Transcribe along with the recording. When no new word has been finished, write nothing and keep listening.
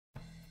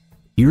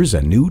Here's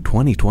a new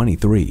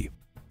 2023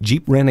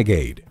 Jeep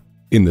Renegade.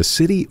 In the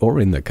city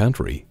or in the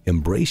country,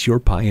 embrace your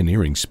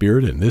pioneering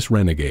spirit in this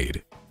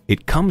Renegade.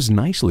 It comes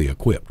nicely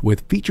equipped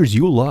with features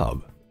you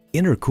love.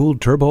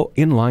 Intercooled turbo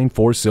inline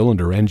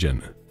 4-cylinder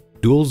engine,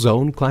 dual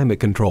zone climate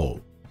control,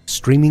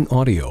 streaming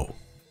audio,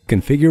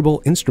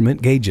 configurable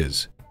instrument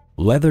gauges,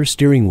 leather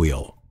steering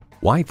wheel,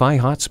 Wi-Fi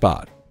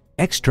hotspot,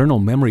 external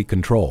memory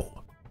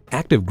control,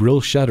 active grille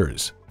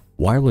shutters,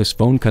 wireless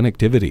phone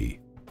connectivity,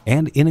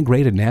 and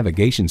integrated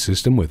navigation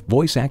system with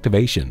voice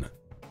activation.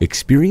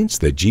 Experience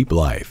the Jeep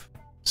life.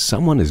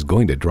 Someone is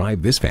going to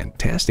drive this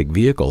fantastic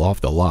vehicle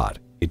off the lot.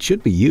 It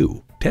should be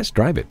you. Test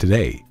drive it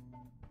today.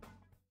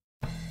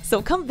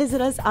 So come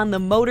visit us on the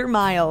Motor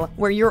Mile,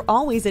 where you're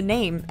always a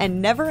name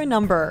and never a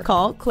number.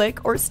 Call,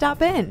 click, or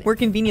stop in. We're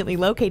conveniently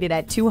located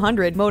at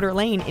 200 Motor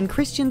Lane in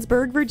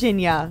Christiansburg,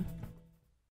 Virginia.